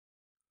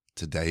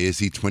Today is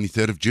the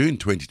 23rd of June,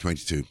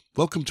 2022.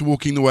 Welcome to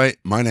Walking the Way.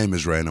 My name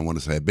is Ray, and I want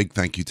to say a big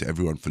thank you to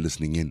everyone for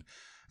listening in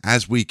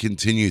as we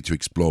continue to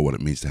explore what it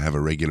means to have a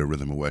regular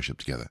rhythm of worship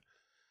together.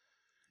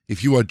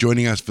 If you are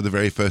joining us for the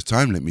very first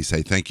time, let me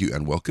say thank you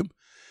and welcome.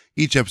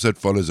 Each episode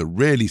follows a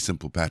really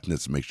simple pattern.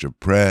 It's a mixture of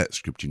prayer,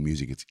 scripture, and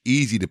music. It's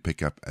easy to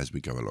pick up as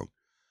we go along.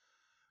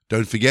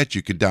 Don't forget,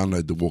 you can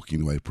download the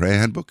Walking the Way prayer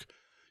handbook.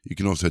 You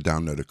can also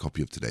download a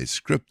copy of today's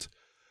script.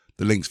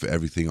 The links for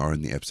everything are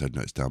in the episode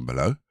notes down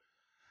below.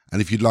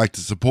 And if you'd like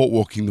to support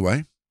Walking the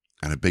Way,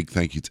 and a big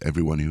thank you to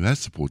everyone who has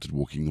supported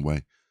Walking the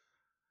Way,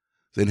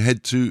 then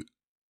head to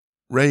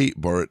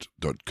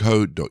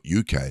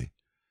rayborrett.co.uk.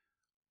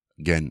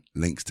 Again,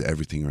 links to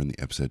everything are in the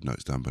episode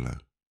notes down below.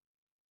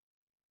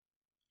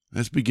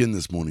 Let's begin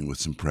this morning with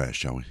some prayer,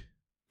 shall we?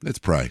 Let's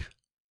pray.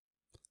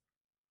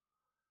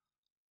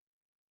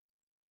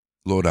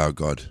 Lord our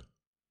God,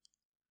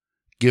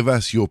 give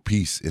us your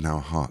peace in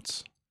our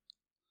hearts.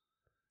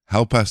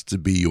 Help us to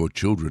be your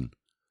children,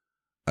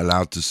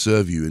 allowed to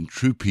serve you in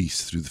true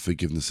peace through the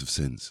forgiveness of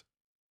sins.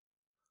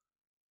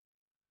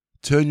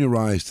 Turn your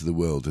eyes to the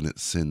world and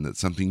its sin, that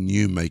something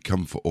new may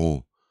come for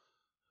all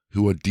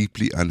who are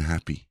deeply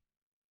unhappy,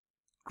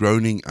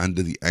 groaning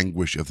under the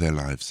anguish of their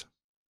lives.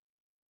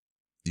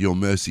 Your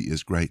mercy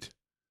is great.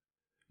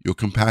 Your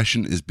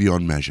compassion is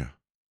beyond measure.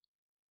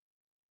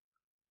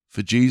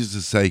 For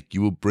Jesus' sake,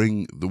 you will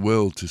bring the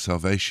world to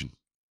salvation,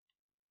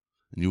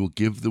 and you will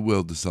give the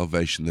world the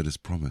salvation that is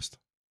promised.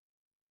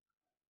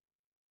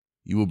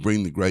 You will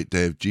bring the great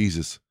day of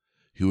Jesus,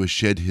 who has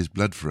shed his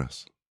blood for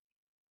us.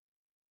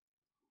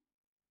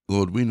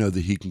 Lord, we know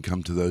that he can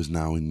come to those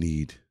now in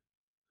need,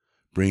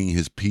 bringing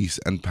his peace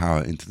and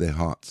power into their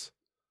hearts,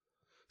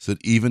 so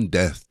that even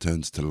death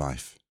turns to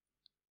life,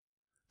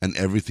 and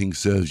everything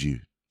serves you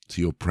to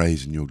your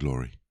praise and your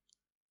glory.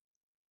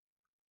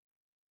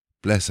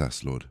 Bless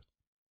us, Lord.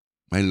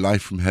 May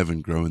life from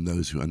heaven grow in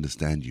those who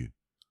understand you.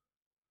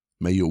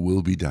 May your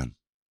will be done.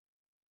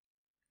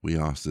 We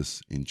ask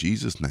this in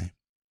Jesus' name.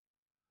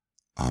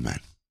 Amen.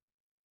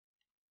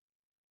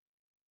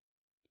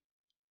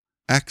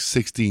 Acts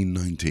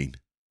 16:19.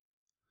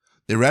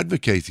 They're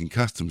advocating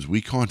customs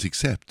we can't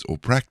accept or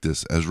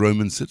practice as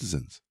Roman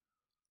citizens.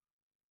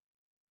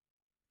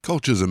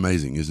 Culture's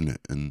amazing, isn't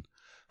it? And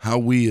how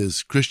we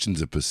as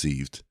Christians are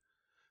perceived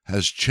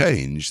has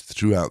changed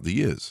throughout the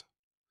years.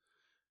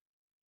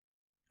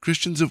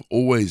 Christians have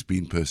always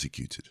been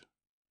persecuted.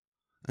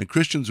 And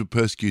Christians were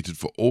persecuted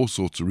for all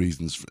sorts of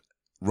reasons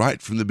right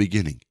from the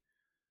beginning.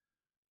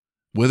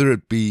 Whether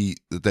it be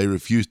that they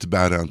refused to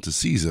bow down to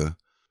Caesar,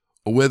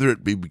 or whether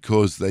it be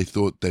because they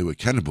thought they were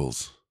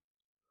cannibals,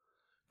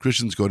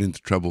 Christians got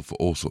into trouble for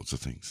all sorts of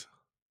things.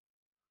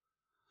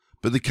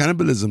 But the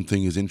cannibalism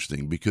thing is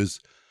interesting because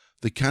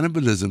the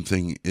cannibalism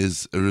thing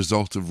is a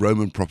result of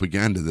Roman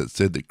propaganda that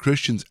said that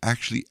Christians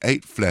actually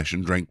ate flesh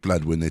and drank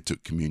blood when they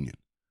took communion.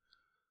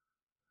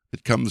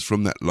 It comes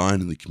from that line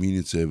in the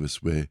communion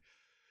service where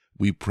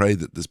we pray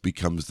that this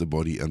becomes the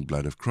body and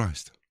blood of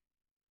Christ.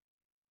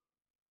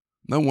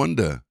 No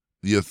wonder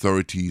the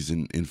authorities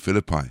in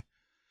Philippi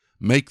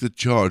make the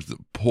charge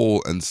that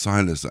Paul and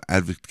Silas are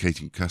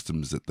advocating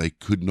customs that they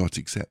could not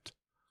accept.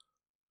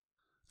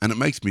 And it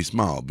makes me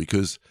smile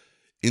because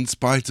in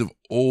spite of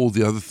all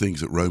the other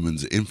things that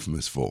Romans are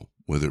infamous for,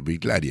 whether it be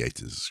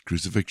gladiators,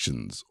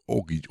 crucifixions,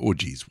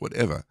 orgies,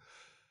 whatever,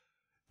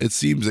 it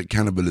seems that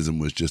cannibalism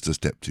was just a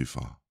step too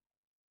far.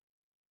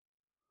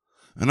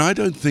 And I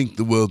don't think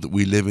the world that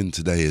we live in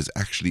today is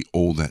actually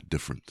all that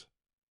different.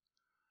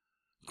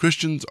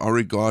 Christians are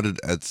regarded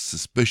as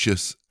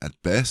suspicious at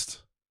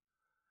best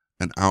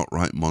and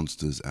outright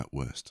monsters at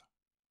worst.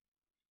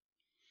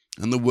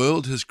 And the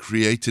world has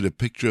created a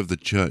picture of the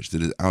church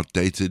that is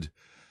outdated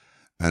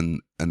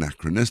and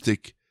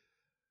anachronistic,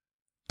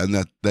 and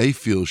that they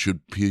feel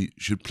should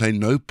play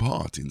no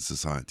part in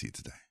society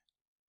today.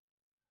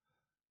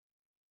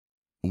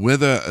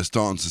 Whether a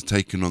stance is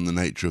taken on the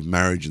nature of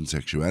marriage and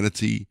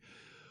sexuality,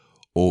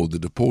 or the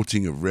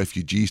deporting of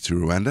refugees to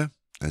Rwanda,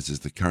 as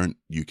is the current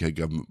UK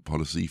government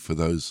policy for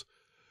those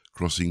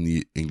crossing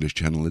the English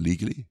Channel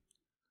illegally,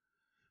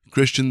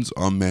 Christians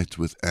are met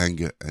with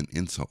anger and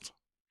insult.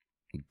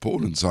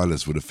 Paul and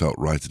Silas would have felt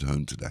right at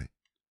home today.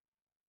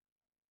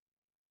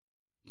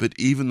 But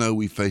even though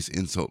we face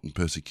insult and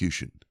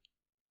persecution,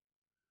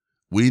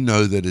 we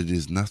know that it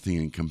is nothing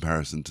in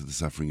comparison to the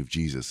suffering of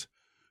Jesus,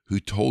 who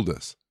told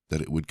us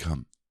that it would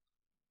come.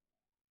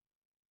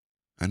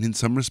 And in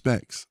some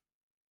respects,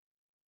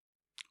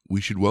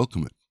 we should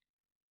welcome it.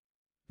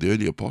 The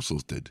early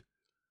apostles did,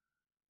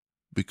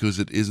 because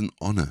it is an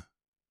honor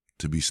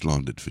to be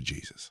slandered for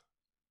Jesus,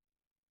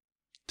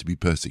 to be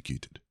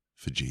persecuted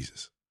for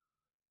Jesus.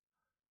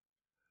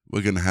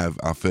 We're going to have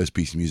our first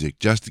piece of music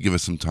just to give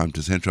us some time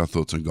to center our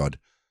thoughts on God,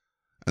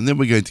 and then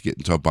we're going to get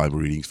into our Bible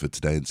readings for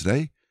today. And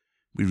today,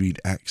 we read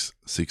Acts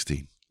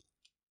 16.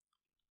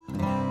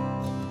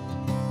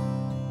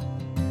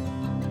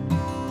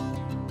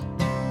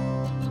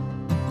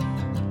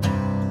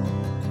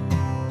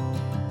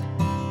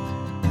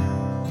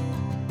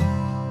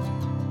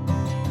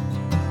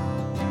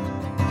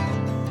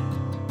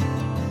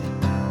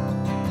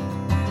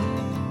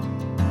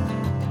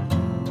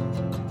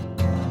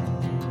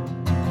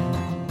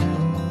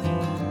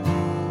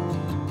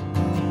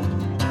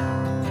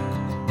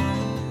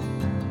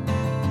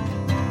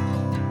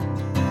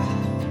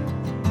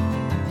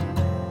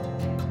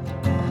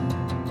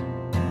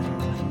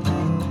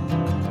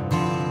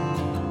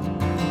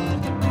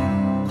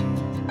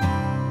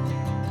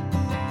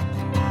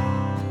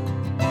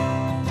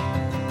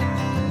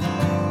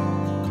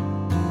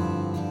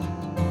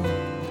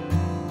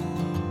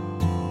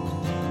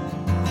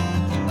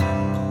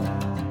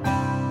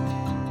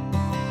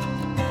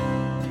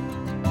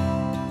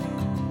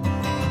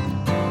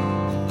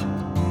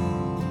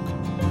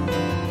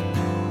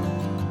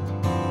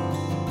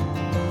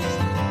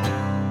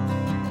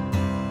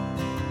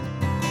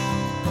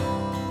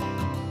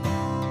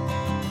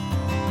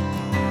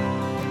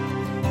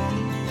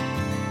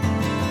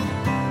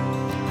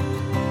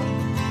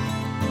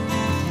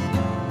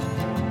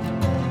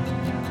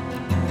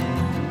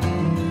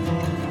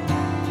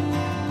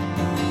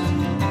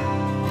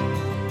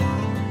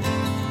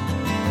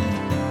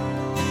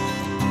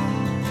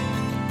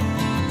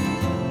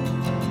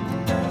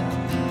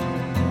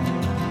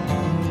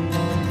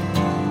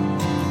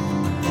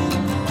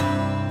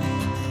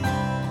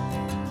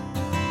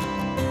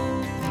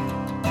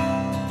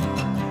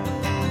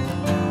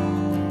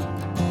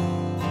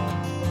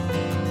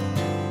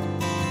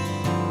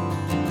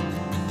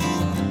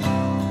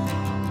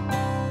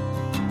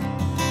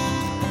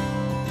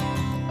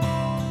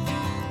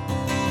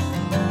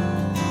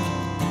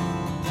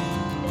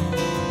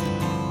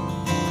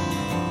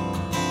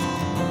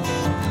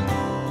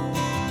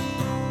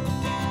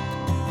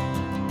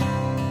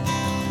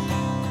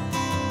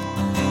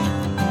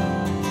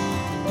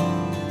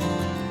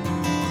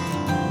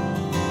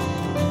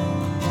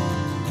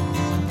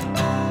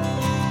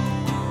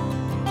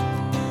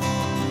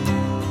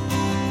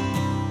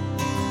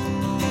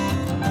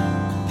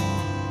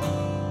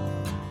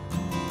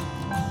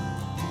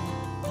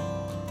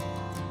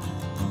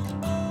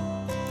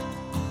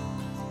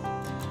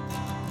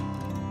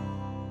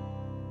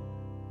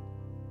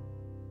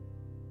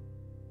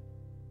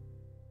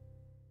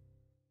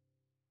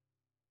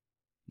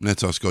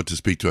 Let's ask God to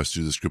speak to us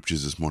through the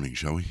scriptures this morning,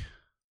 shall we?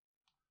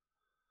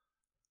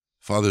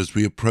 Father, as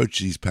we approach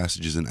these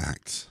passages in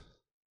Acts,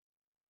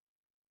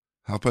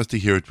 help us to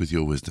hear it with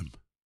your wisdom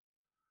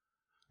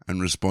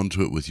and respond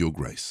to it with your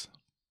grace.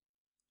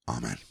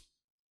 Amen.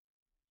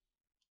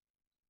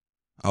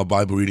 Our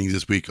Bible readings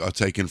this week are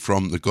taken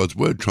from the God's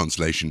Word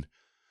translation,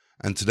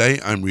 and today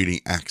I'm reading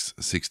Acts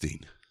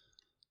 16.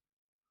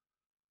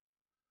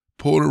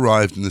 Paul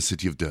arrived in the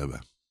city of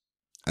Derbe,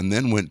 and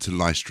then went to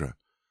Lystra,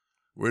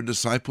 where a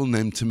disciple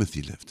named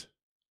Timothy lived.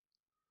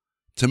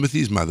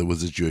 Timothy's mother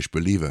was a Jewish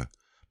believer,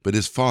 but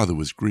his father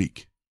was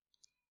Greek.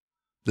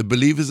 The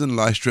believers in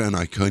Lystra and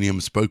Iconium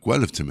spoke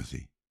well of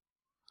Timothy.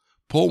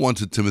 Paul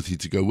wanted Timothy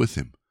to go with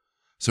him,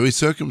 so he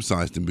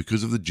circumcised him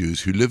because of the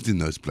Jews who lived in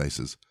those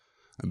places,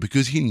 and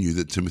because he knew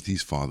that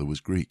Timothy's father was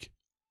Greek.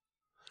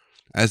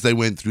 As they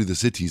went through the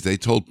cities, they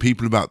told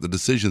people about the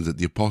decisions that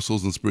the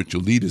apostles and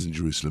spiritual leaders in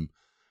Jerusalem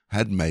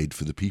had made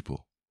for the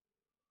people.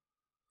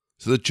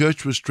 So the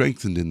church was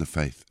strengthened in the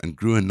faith and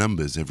grew in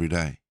numbers every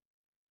day.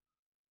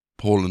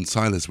 Paul and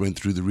Silas went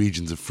through the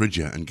regions of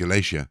Phrygia and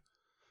Galatia,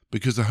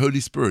 because the Holy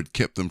Spirit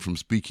kept them from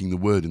speaking the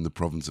word in the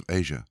province of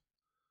Asia.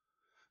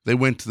 They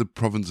went to the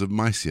province of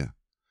Mysia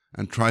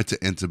and tried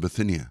to enter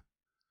Bithynia,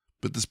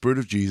 but the Spirit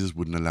of Jesus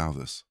wouldn't allow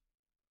this.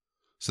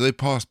 So they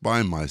passed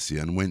by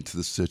Mysia and went to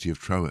the city of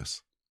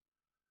Troas.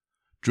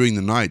 During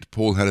the night,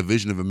 Paul had a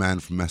vision of a man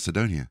from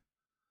Macedonia.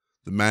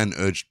 The man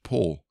urged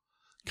Paul,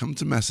 "Come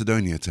to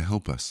Macedonia to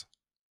help us."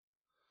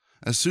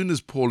 As soon as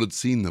Paul had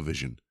seen the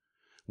vision,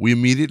 we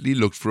immediately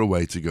looked for a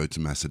way to go to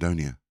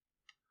Macedonia.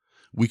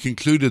 We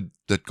concluded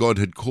that God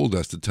had called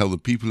us to tell the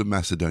people of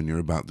Macedonia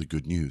about the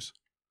good news.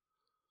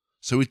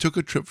 So we took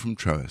a trip from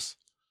Troas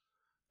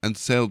and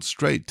sailed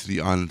straight to the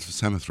island of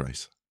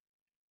Samothrace.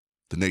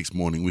 The next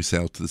morning we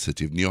sailed to the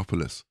city of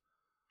Neapolis,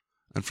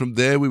 and from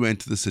there we went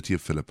to the city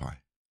of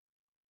Philippi.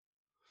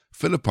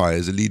 Philippi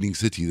is a leading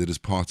city that is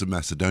part of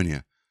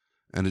Macedonia,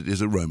 and it is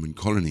a Roman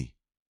colony.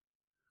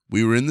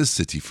 We were in this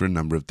city for a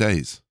number of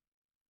days.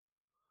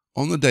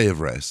 On the day of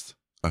rest,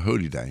 a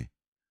holy day,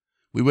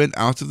 we went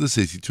out of the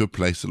city to a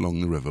place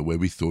along the river where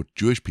we thought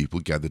Jewish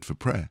people gathered for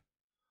prayer.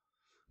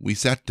 We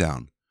sat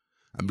down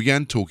and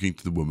began talking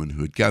to the woman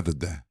who had gathered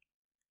there.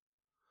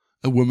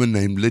 A woman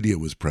named Lydia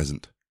was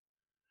present.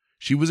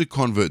 She was a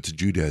convert to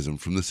Judaism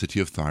from the city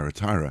of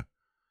Thyatira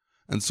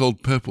and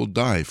sold purple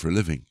dye for a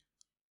living.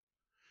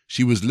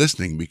 She was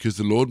listening because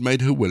the Lord made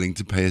her willing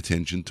to pay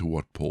attention to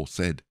what Paul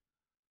said.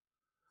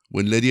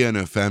 When Lydia and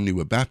her family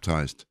were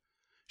baptized,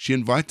 she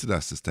invited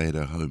us to stay at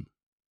her home.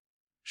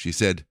 She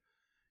said,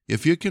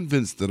 "If you're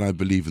convinced that I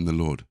believe in the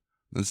Lord,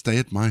 then stay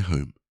at my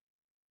home."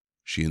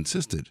 She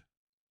insisted.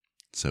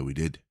 So we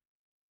did.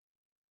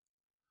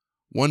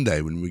 One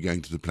day when we were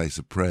going to the place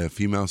of prayer, a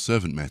female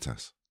servant met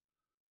us.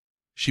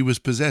 She was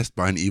possessed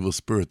by an evil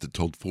spirit that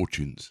told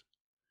fortunes.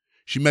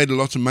 She made a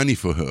lot of money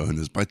for her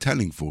owners by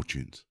telling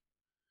fortunes.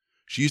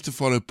 She used to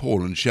follow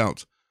Paul and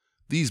shout,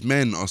 "These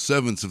men are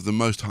servants of the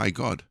Most High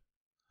God.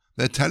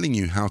 They're telling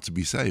you how to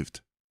be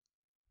saved."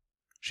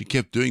 She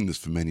kept doing this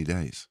for many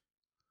days.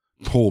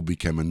 Paul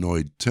became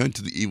annoyed, turned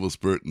to the evil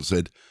spirit and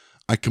said,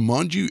 "I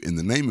command you in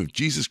the name of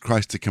Jesus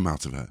Christ to come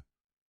out of her."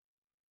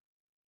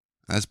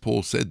 As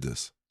Paul said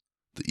this,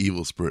 the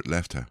evil spirit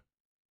left her.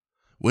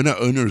 When her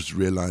owners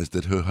realized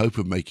that her hope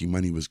of making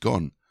money was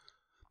gone,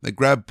 they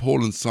grabbed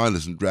Paul and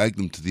Silas and dragged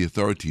them to the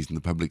authorities in the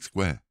public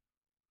square.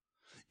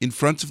 In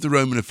front of the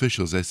Roman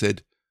officials, they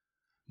said,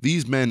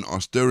 "These men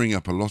are stirring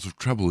up a lot of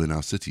trouble in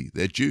our city.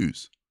 They're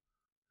Jews,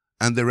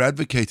 and they're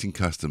advocating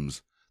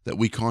customs that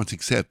we can't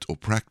accept or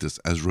practice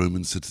as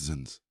Roman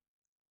citizens."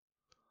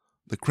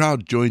 The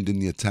crowd joined in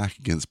the attack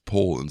against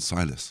Paul and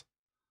Silas.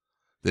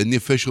 Then the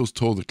officials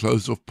tore the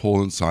clothes off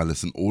Paul and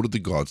Silas and ordered the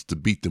guards to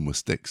beat them with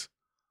sticks.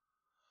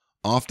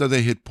 After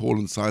they hit Paul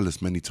and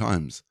Silas many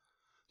times,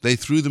 they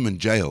threw them in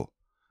jail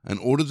and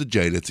ordered the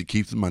jailer to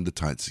keep them under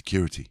tight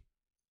security.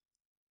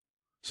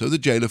 So the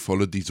jailer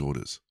followed these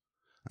orders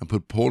and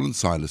put Paul and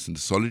Silas into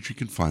solitary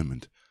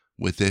confinement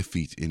with their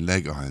feet in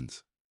leg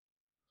irons.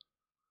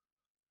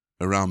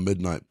 Around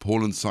midnight,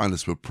 Paul and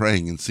Silas were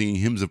praying and singing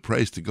hymns of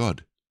praise to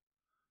God.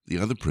 The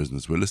other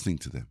prisoners were listening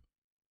to them.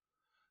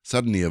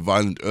 Suddenly, a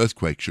violent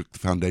earthquake shook the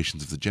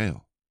foundations of the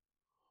jail.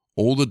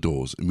 All the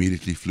doors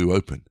immediately flew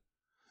open,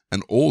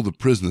 and all the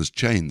prisoners'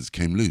 chains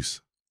came loose.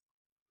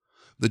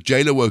 The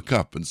jailer woke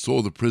up and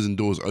saw the prison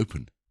doors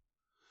open.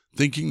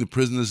 Thinking the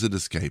prisoners had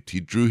escaped, he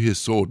drew his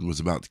sword and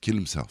was about to kill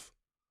himself.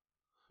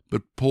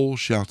 But Paul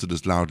shouted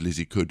as loudly as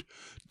he could,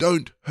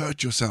 "Don't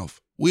hurt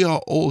yourself. We are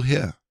all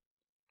here."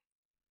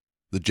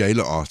 The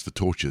jailer asked for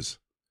torches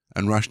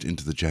and rushed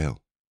into the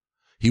jail.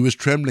 He was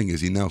trembling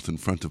as he knelt in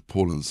front of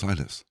Paul and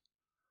Silas.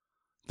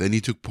 Then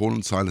he took Paul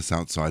and Silas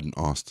outside and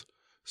asked,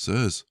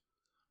 "Sirs,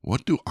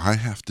 what do I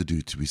have to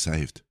do to be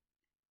saved?"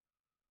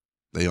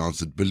 They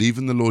answered, "Believe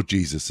in the Lord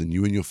Jesus, and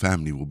you and your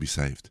family will be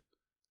saved."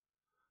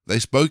 They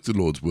spoke the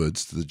Lord's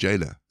words to the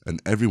jailer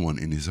and everyone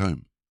in his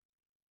home.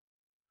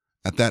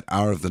 At that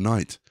hour of the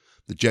night,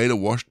 the jailer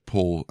washed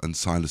Paul and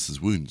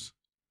Silas's wounds.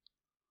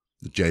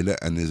 The jailer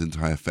and his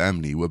entire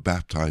family were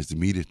baptized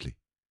immediately.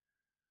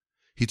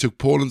 He took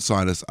Paul and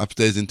Silas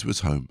upstairs into his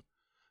home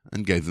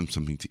and gave them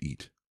something to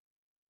eat.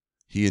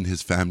 He and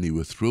his family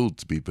were thrilled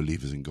to be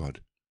believers in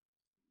God.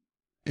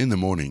 In the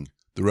morning,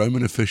 the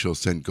Roman officials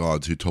sent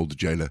guards who told the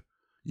jailer,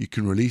 "You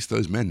can release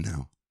those men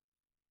now."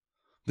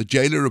 The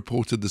jailer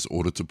reported this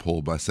order to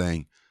Paul by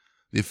saying,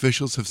 "The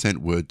officials have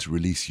sent word to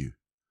release you,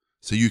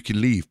 so you can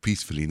leave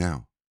peacefully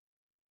now."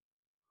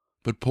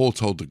 But Paul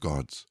told the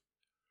guards,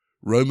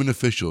 "Roman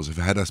officials have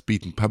had us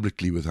beaten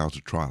publicly without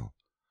a trial,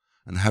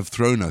 and have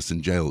thrown us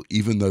in jail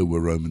even though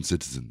we're Roman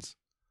citizens.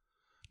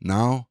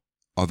 Now,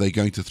 are they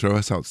going to throw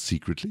us out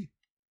secretly?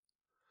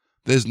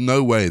 There's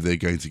no way they're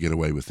going to get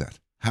away with that.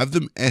 Have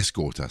them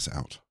escort us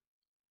out."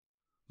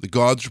 The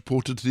guards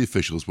reported to the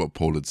officials what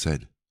Paul had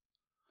said.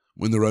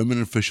 When the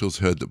Roman officials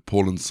heard that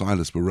Paul and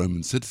Silas were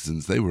Roman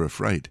citizens, they were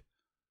afraid.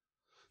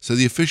 So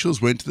the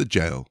officials went to the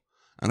jail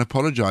and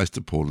apologized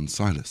to Paul and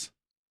Silas.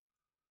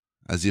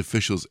 As the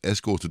officials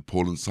escorted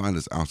Paul and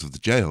Silas out of the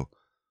jail,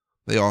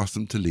 they asked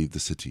them to leave the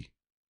city.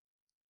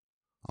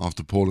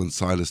 After Paul and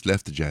Silas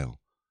left the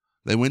jail,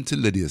 they went to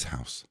Lydia's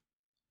house.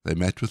 They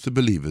met with the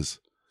believers,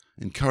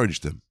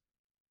 encouraged them,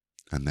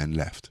 and then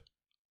left.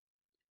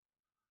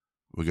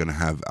 We're going to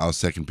have our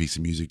second piece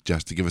of music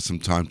just to give us some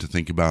time to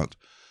think about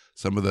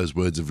some of those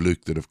words of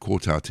Luke that have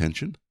caught our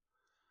attention.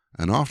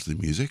 And after the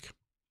music,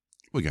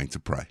 we're going to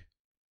pray.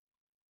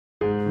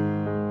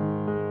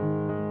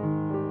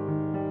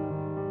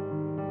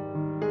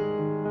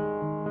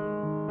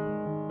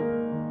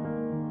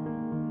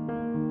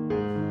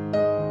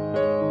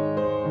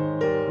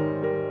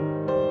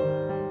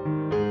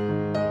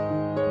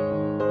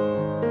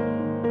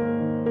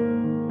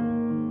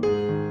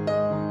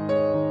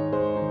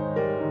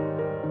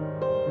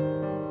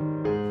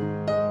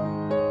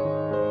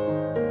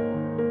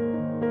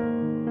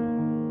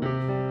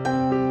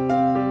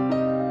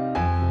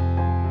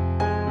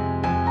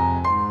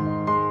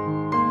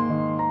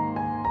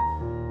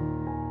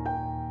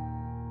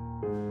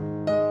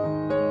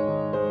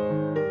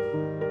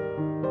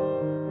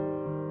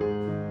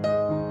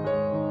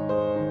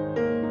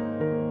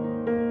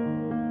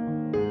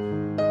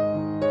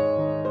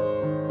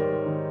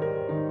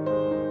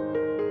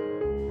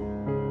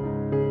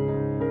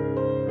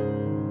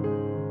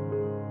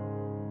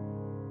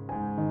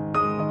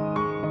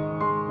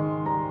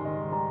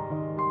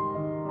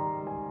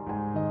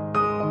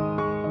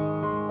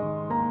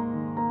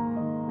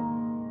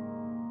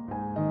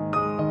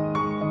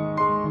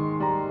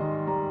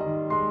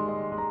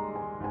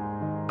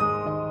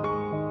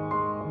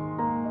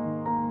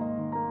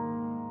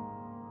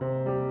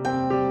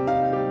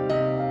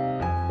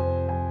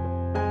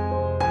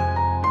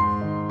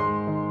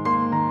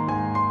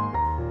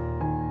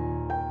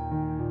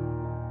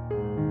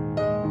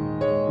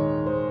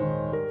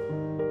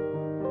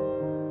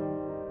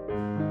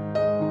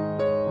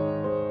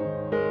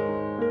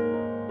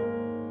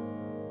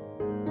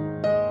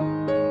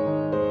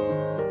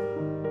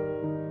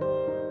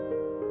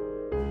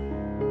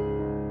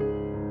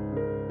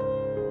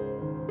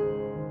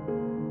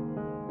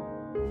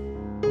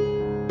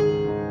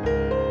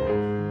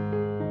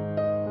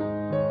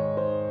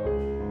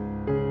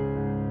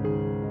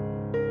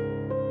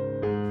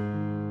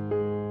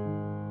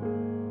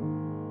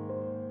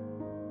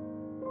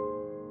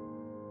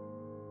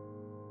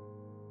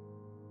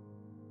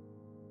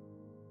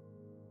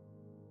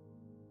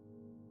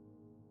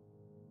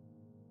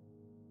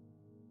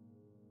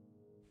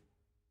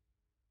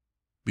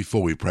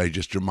 Before we pray,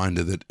 just a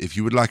reminder that if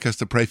you would like us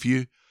to pray for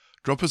you,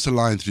 drop us a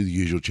line through the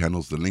usual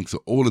channels. The links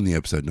are all in the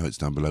episode notes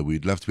down below.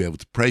 We'd love to be able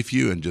to pray for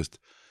you and just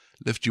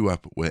lift you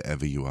up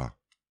wherever you are.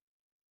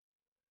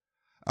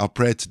 Our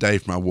prayer today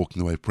from our Walking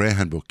the Way prayer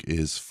handbook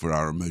is for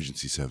our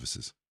emergency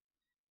services.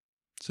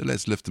 So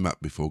let's lift them up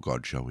before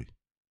God, shall we?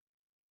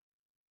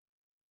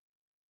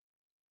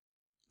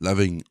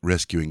 Loving,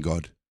 rescuing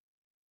God,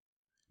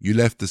 you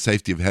left the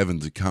safety of heaven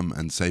to come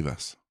and save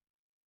us.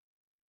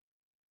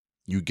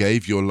 You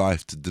gave your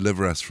life to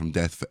deliver us from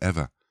death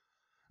forever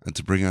and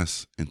to bring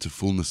us into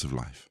fullness of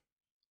life.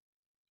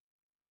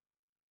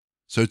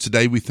 So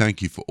today we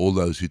thank you for all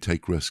those who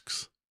take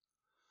risks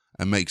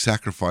and make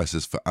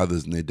sacrifices for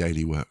others in their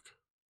daily work.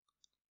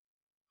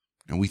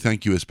 And we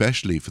thank you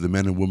especially for the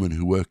men and women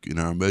who work in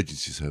our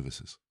emergency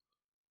services.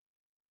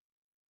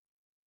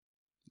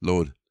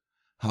 Lord,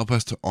 help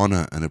us to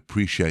honor and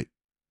appreciate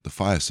the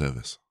fire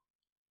service,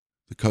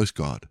 the Coast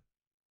Guard,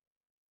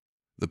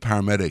 the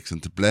paramedics,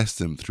 and to bless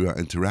them through our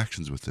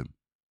interactions with them.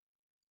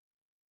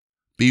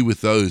 Be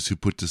with those who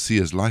put to sea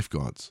as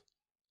lifeguards.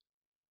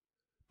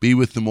 Be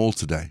with them all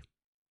today,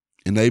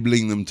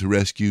 enabling them to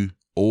rescue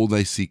all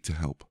they seek to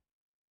help.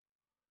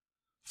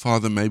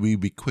 Father, may we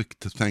be quick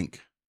to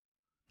thank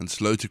and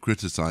slow to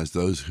criticize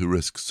those who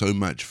risk so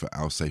much for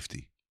our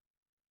safety.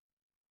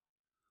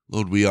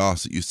 Lord, we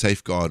ask that you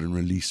safeguard and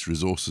release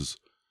resources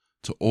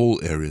to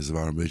all areas of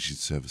our emergency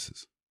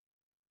services,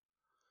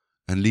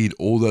 and lead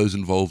all those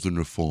involved in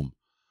reform,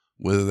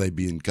 whether they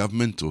be in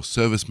government or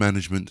service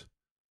management,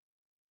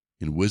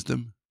 in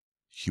wisdom,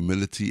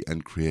 humility,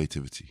 and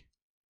creativity.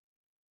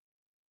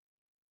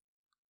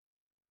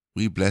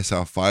 We bless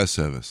our fire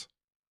service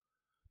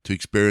to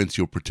experience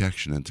your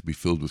protection and to be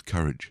filled with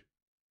courage.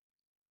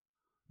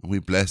 And we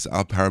bless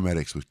our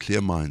paramedics with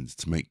clear minds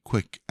to make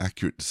quick,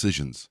 accurate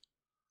decisions,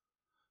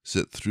 so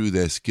that through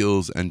their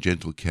skills and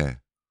gentle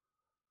care,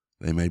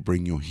 they may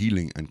bring your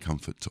healing and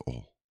comfort to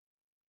all.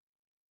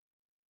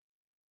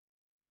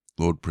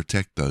 Lord,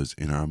 protect those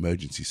in our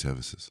emergency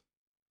services.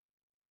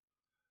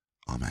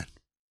 Amen.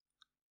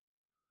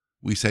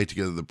 We say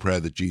together the prayer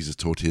that Jesus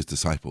taught his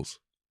disciples.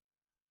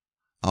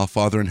 Our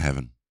Father in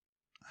heaven,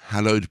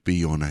 hallowed be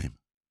your name.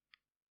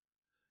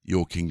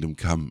 Your kingdom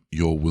come,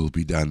 your will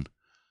be done,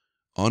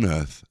 on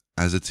earth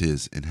as it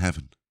is in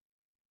heaven.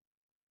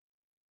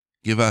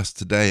 Give us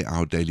today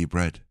our daily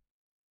bread.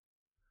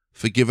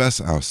 Forgive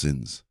us our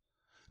sins,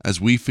 as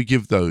we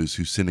forgive those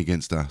who sin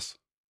against us.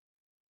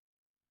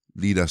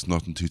 Lead us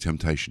not into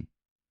temptation,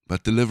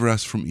 but deliver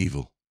us from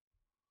evil.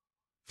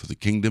 For the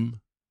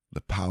kingdom,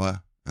 the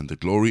power, and the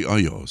glory are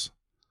yours,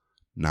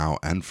 now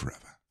and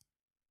forever.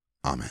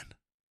 Amen.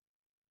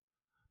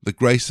 The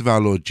grace of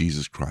our Lord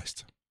Jesus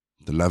Christ,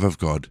 the love of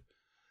God,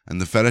 and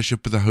the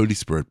fellowship of the Holy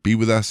Spirit be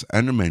with us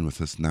and remain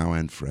with us now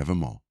and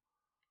forevermore.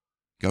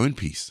 Go in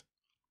peace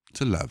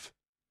to love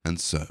and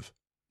serve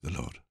the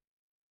Lord.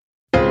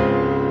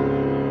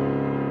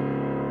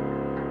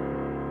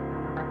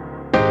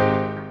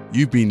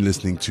 You've been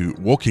listening to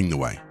Walking the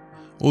Way.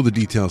 All the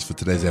details for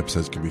today's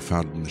episodes can be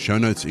found in the show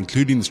notes,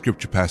 including the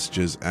scripture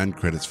passages and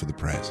credits for the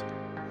prayers.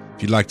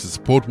 If you'd like to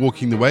support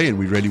Walking the Way, and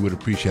we really would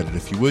appreciate it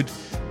if you would,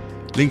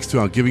 links to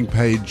our giving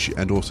page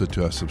and also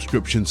to our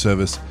subscription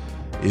service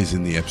is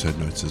in the episode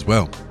notes as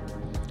well.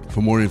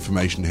 For more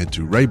information, head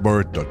to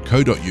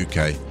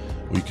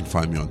rayborrett.co.uk, or you can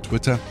find me on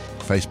Twitter,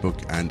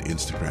 Facebook, and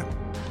Instagram.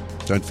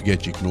 Don't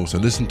forget you can also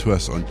listen to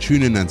us on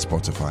TuneIn and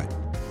Spotify.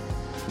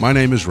 My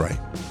name is Ray,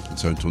 and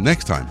so until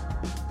next time,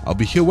 I'll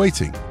be here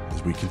waiting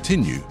as we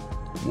continue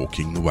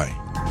walking the way.